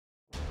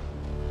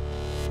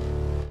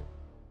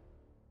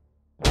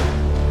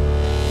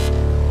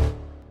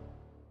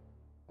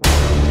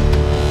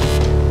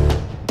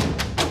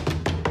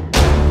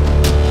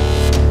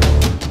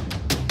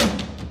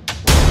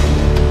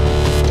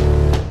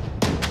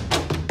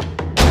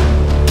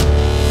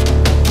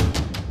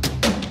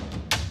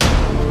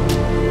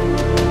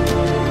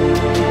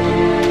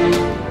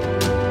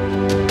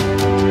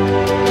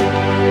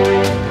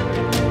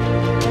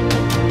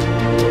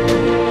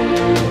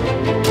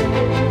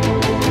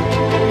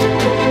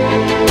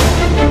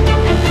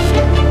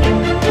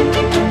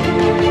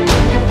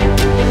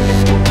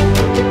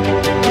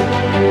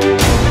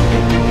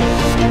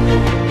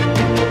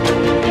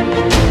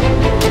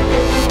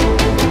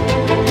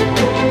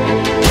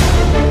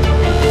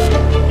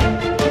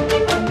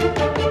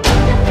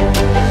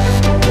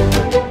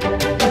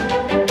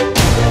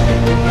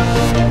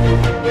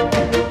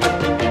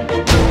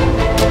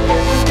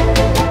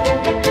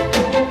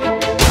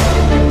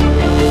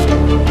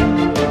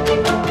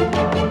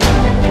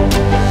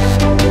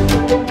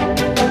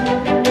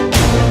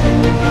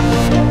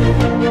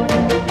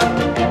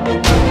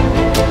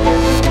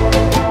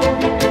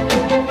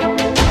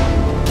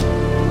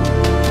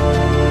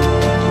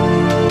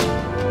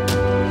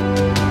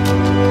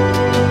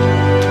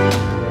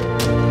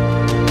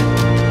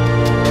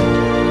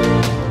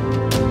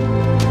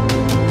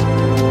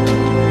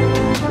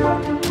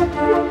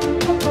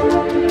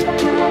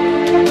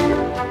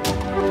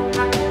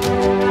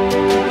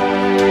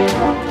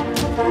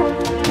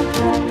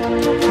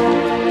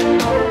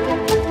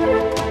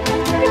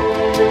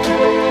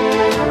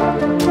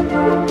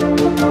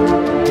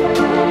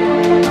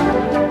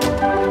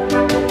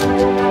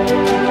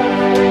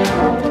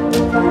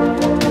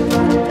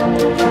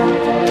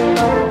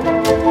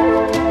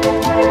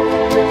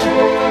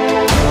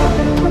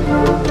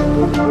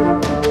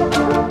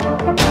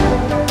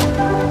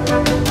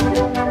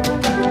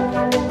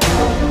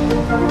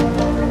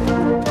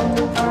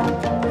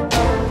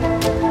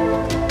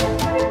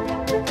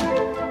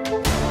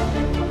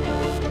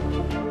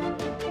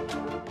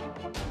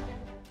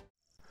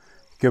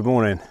Good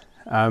morning,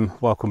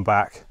 welcome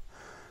back.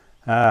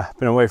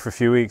 Been away for a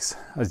few weeks.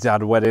 I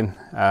had a wedding,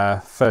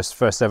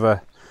 first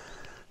ever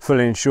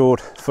fully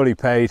insured, fully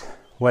paid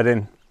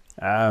wedding.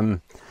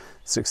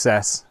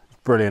 Success,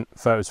 brilliant,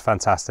 photos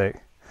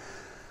fantastic.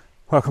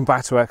 Welcome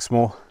back to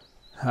Exmoor.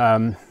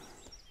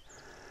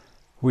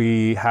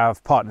 We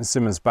have parked in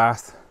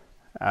Simonsbath,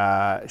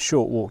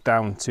 short walk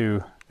down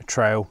to a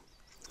trail,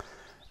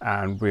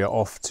 and we are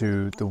off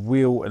to the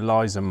Wheel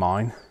Eliza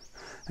mine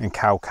and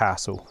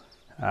Castle.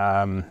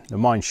 The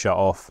mine's shut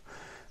off,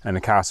 and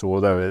the castle,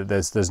 although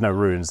there's no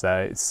ruins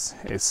there,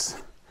 it's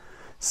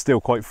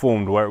still quite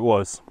formed where it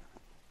was.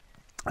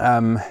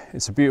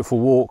 It's a beautiful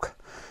walk.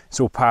 It's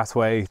all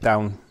pathway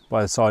down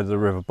by the side of the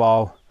River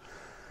Barle.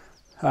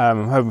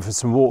 I'm hoping for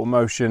some water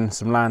motion,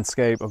 some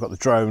landscape. I've got the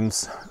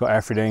drones, I've got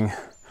everything.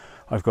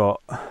 I've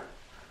got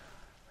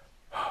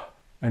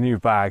a new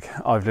bag.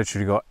 I've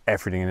literally got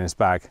everything in this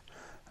bag.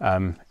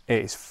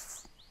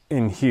 It's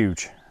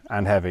huge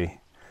and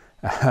heavy.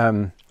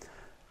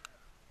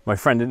 My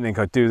friend didn't think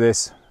I'd do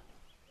this.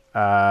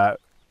 I've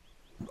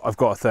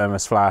got a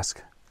thermos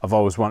flask. I've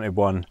always wanted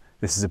one.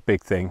 This is a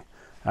big thing.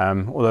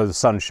 Although the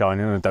sun's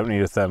shining and I don't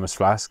need a thermos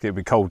flask, it'll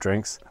be cold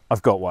drinks.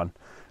 I've got one,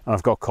 and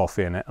I've got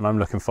coffee in it, and I'm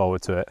looking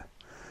forward to it.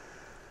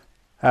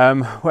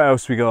 What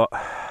else we got?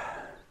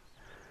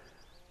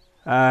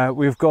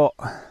 We've got,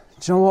 do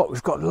you know what?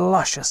 We've got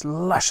luscious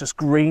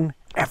green.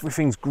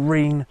 Everything's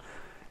green.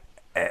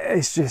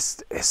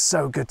 It's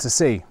so good to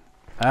see.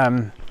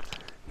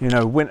 You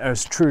know,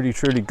 winter's truly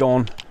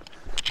gone.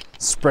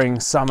 Spring,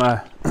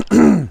 summer,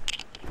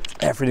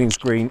 everything's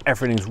green,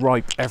 everything's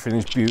ripe,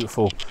 everything's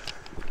beautiful.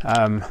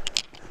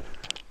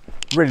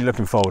 Really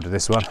looking forward to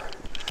this one.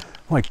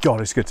 My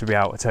God, it's good to be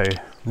out, I tell you.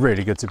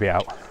 Really good to be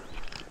out.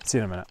 See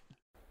you in a minute.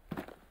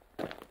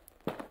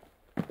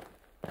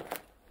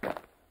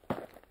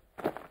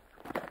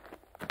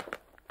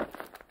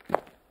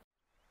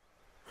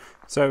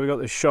 So we got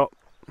this shot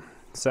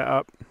set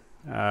up.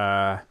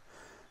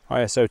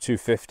 ISO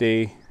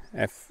 250,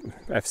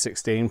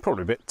 F16,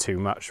 probably a bit too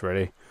much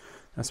really.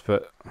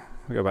 We'll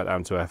go back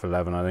down to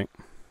F11, I think.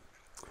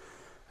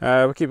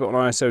 We'll keep it on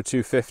ISO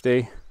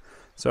 250.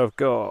 So I've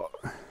got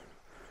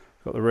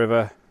the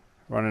river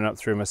running up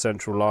through my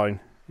central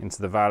line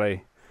into the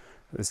valley.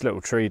 This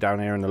little tree down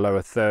here in the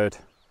lower third.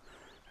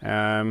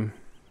 I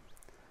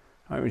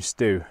think we just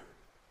do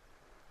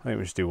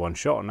one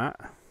shot on that.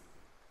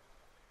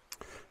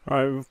 All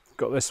right, we've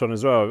got this one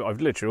as well.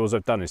 I've literally, all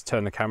I've done is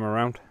turn the camera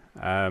around.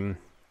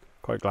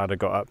 Quite glad I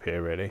got up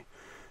here really.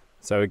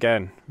 So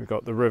again, we've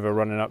got the river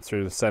running up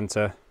through the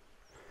centre.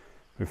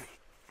 We've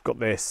got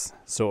this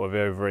sort of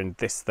over in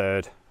this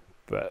third,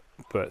 but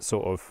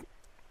sort of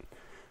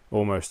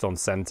almost on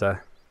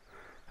centre.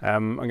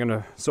 I'm going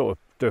to sort of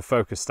do a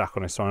focus stack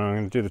on this one. I'm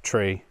going to do the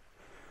tree,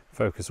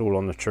 focus all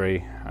on the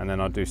tree, and then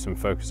I'll do some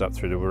focus up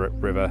through the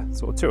river,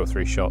 sort of 2 or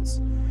 3 shots.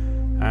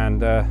 And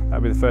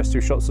that'll be the first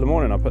 2 shots of the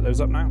morning. I'll put those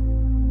up now.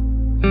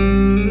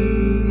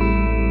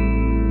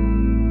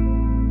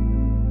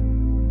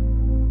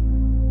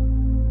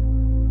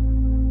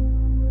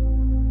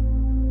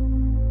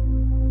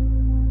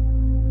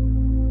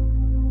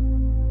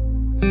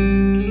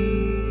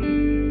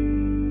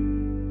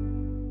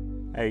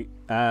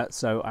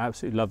 So I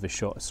absolutely love this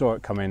shot. I saw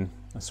it coming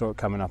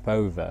up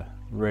over.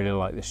 Really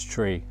like this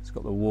tree. It's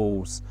got the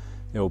walls,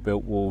 the old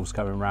built walls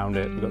coming around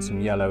it. We've got some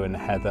yellow and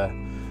heather.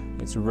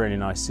 It's a really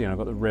nice scene. I've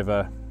got the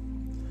river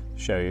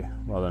to show you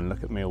rather than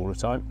look at me all the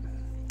time.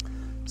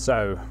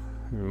 So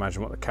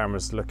imagine what the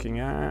camera's looking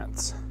at.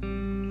 It's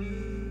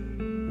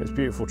a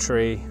beautiful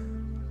tree.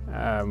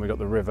 We've got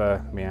the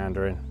river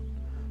meandering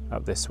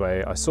up this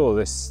way. I saw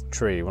this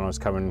tree when I was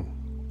coming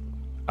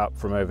up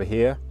from over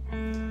here.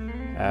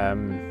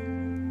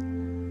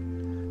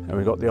 And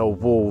we've got the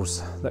old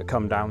walls that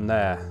come down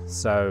there.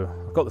 So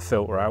I've got the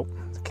filter out,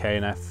 the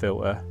K&F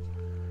filter.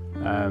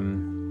 I've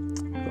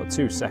got a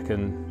 2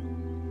 second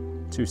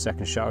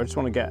shutter. I just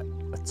want to get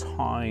a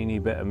tiny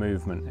bit of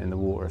movement in the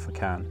water if I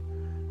can.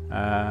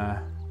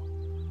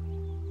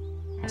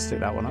 I'll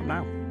stick that one up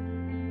now.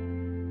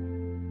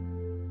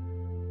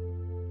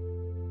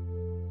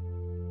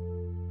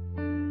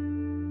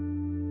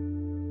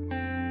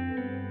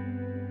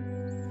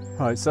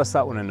 Right, so that's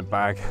that one in the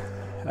bag.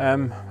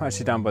 I'm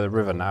actually down by the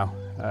river now.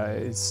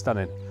 It's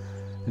stunning.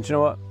 And do you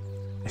know what?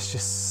 It's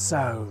just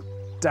so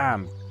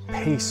damn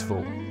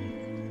peaceful.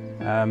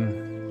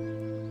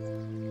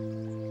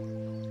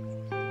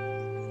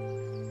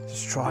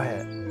 Just try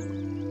it.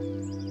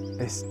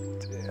 It's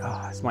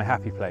my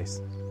happy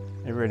place.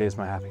 It really is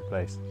my happy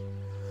place.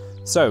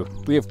 So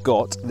we have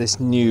got this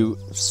new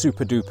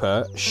super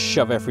duper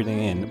shove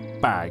everything in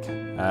bag.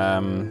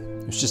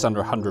 It's just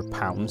under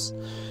 £100,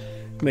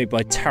 made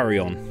by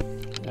Tarion.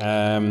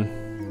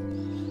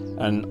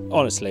 And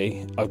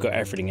honestly, I've got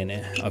everything in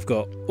it. I've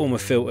got all my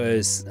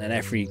filters and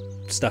every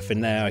stuff in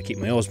there. I keep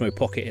my Osmo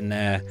pocket in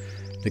there.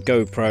 The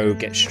GoPro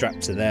gets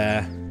strapped to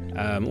there.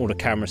 All the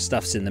camera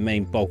stuff's in the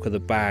main bulk of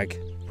the bag.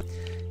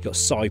 You've got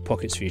side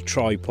pockets for your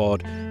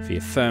tripod, for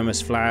your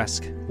thermos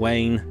flask,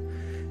 Wayne.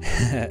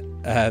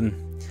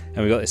 And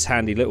we've got this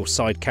handy little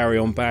side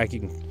carry-on bag.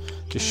 You can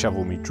just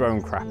shovel me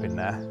drone crap in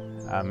there.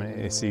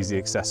 It's easy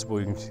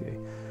accessible. You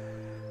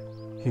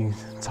can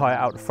tie it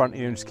out the front of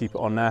you and just keep it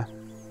on there.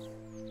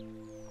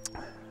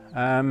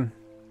 Right,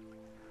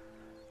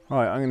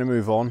 I'm going to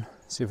move on,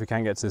 see if we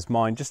can get to this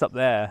mine. Just up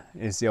there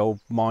is the old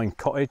mine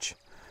cottage,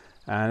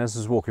 and as I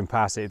was walking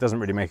past it, it doesn't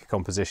really make a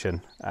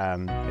composition.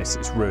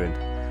 It's ruined.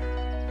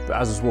 But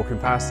as I was walking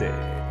past it,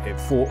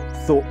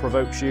 thought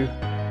provokes you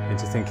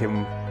into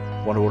thinking,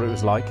 wonder what it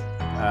was like.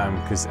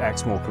 Because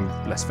Exmoor,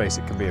 let's face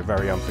it, can be a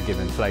very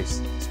unforgiving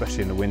place,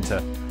 especially in the winter.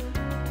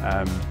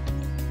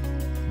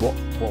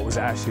 What was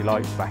it actually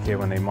like back here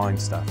when they mined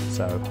stuff?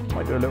 So I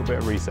might do a little bit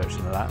of research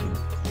into that and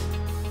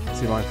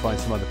see if I can find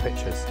some other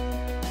pictures.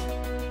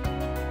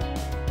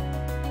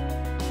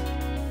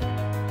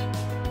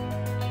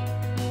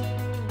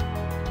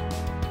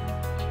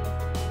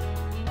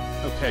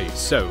 Okay,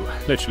 so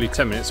literally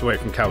 10 minutes away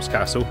from Cowes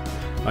Castle,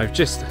 I've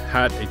just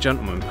had a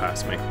gentleman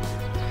pass me.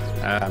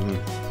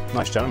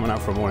 Nice gentleman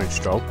out for a morning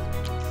stroll.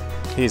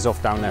 He's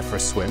off down there for a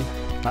swim.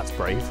 That's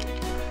brave.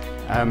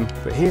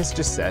 But he has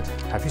just said,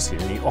 have you seen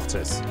any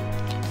otters?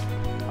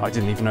 I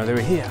didn't even know they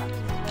were here.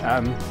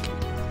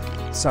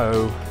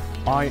 So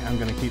I am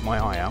going to keep my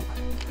eye out.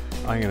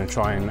 I'm going to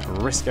try and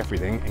risk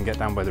everything and get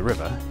down by the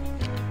river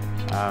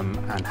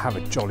and have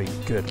a jolly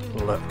good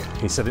look.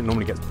 He said it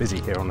normally gets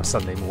busy here on a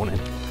Sunday morning.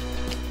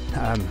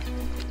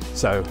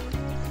 So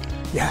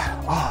yeah,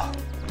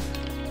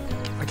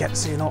 if I get to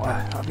see an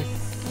otter, that'd be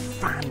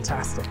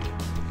fantastic.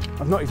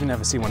 I've not even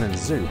ever seen one in the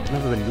zoo. I've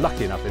never been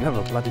lucky enough, they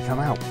never bloody come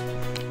out.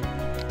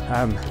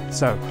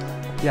 So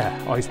yeah,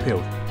 eyes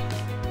peeled.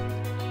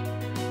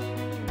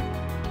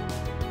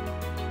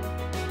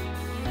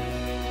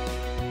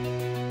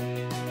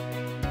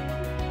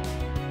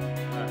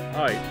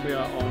 Hi, we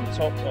are on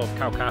top of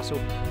Cowes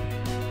Castle.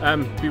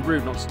 It'd be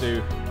rude not to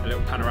do a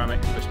little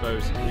panoramic, I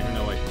suppose, even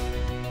though I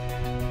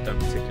don't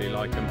particularly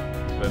like them.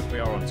 But we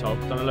are on top.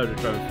 Done a load of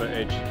drone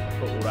footage,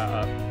 put all that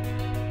up.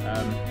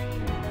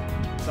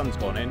 Sun's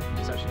gone in,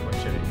 it's actually quite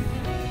chilly.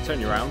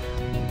 Turn you around.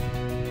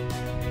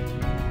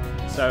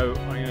 So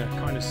I'm going to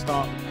kind of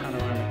start the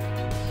panoramic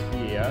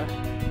here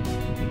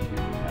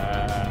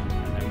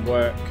and then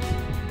work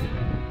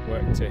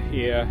to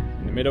here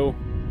in the middle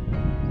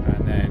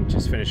and then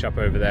just finish up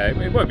over there.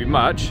 It won't be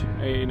much,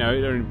 you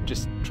know,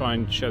 just try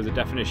and show the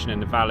definition in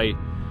the valley,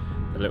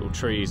 the little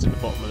trees at the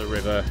bottom of the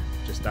river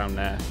just down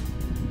there.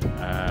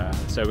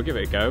 So we'll give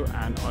it a go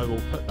and I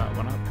will put that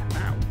one up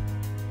now.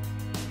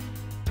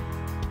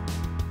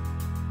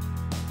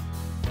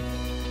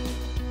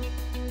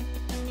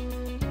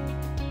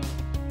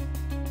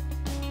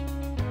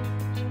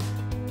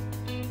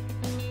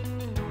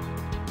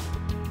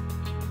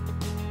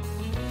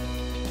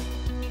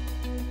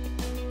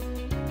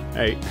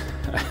 Hey,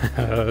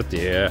 oh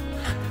dear.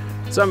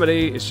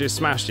 Somebody has just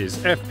smashed his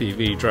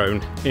FPV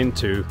drone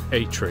into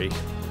a tree.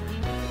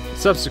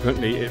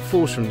 Subsequently, it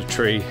falls from the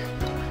tree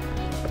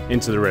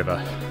into the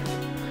river.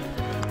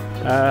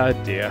 Ah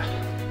dear.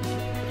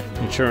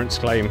 Insurance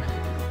claim.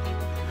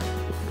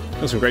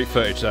 Got some great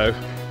footage though.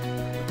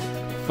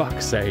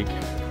 Fuck's sake.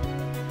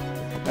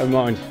 Never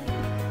mind.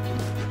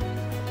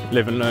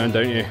 Live and learn,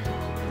 don't you?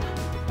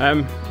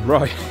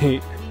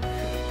 Right.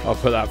 I'll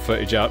put that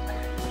footage up.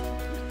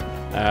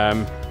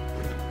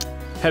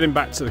 Heading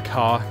back to the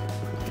car.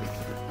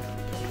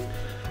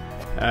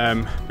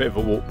 Bit of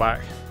a walk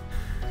back.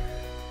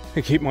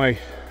 I keep my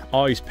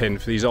eyes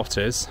pinned for these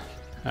otters.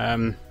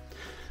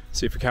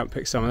 See if we can't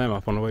pick some of them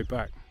up on the way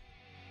back.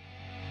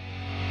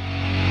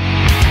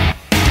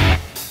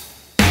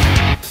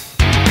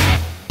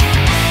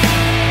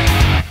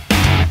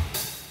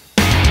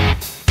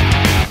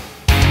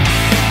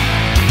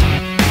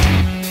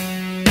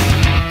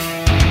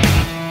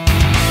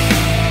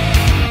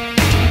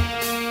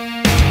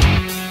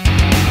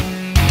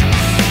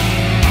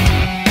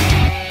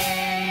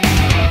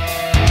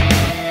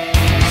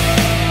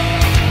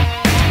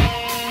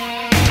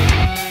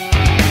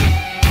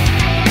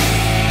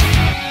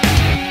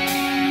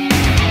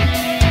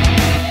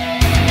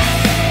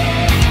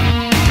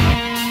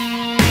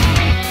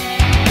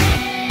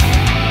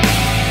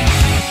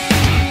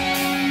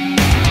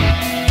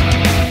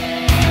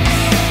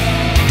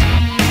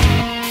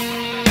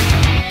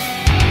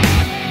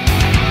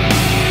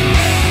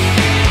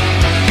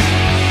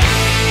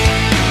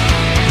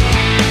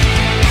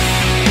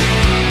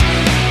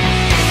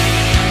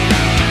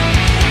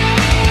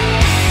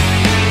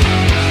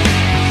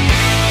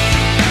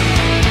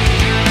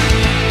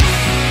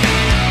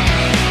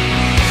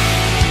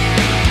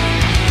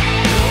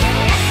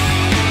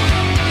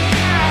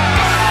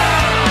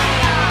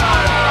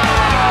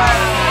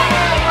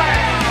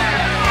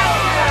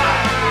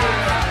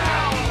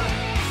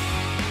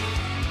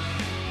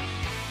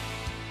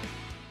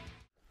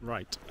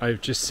 Right,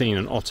 I've just seen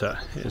an otter.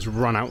 It has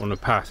run out on the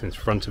path in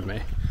front of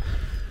me.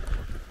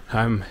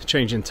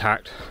 Changing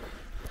tact.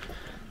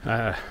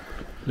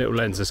 Little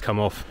lens has come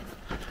off.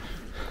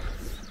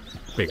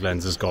 Big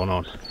lens has gone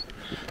on.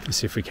 Let's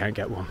see if we can't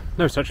get one.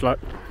 No such luck.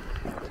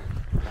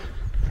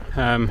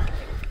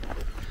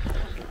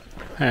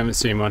 I haven't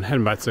seen one.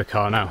 Heading back to the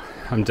car now.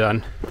 I'm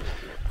done.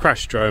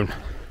 Crash drone.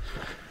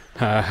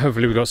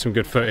 Hopefully we got some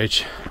good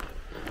footage.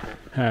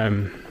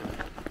 Bit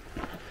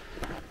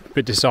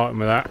disheartened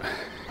with that.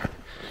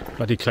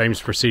 Bloody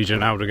claims procedure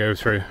now to go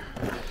through.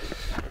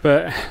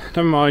 But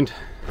never mind.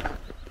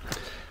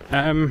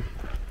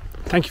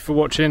 Thank you for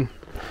watching.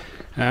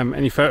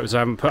 Any photos I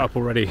haven't put up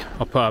already,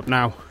 I'll put up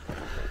now.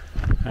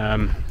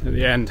 At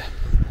the end,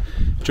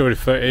 enjoy the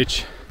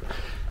footage.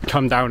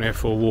 Come down here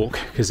for a walk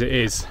because it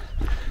is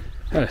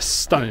a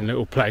stunning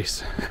little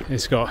place.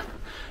 It's got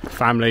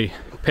family,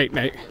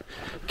 picnic,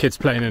 kids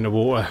playing in the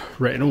water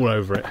written all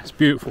over it. It's a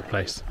beautiful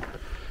place.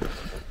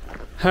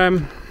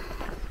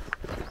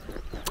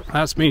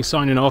 That's me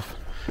signing off.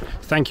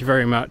 Thank you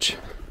very much.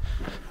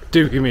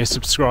 Do give me a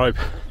subscribe,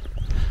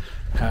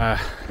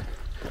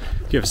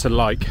 give us a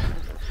like,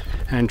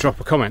 and drop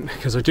a comment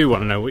because I do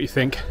want to know what you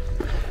think.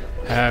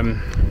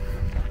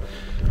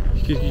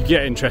 You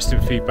get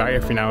interesting feedback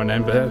every now and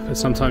then, but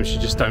sometimes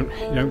you just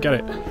don't get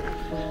it.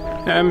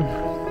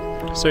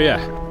 So yeah,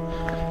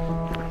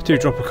 do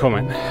drop a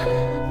comment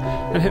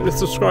and hit the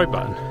subscribe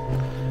button.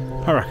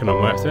 I reckon I'm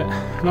worth it,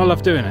 and I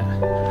love doing it.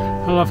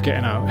 I love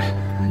getting out.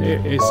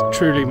 It is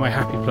truly my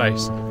happy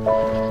place.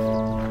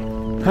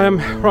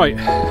 Right,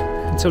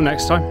 until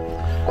next time,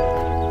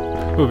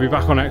 we'll be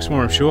back on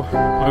Exmoor, I'm sure.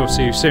 I will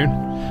see you soon.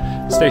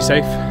 Stay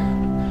safe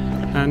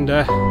and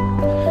have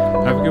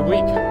a good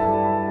week.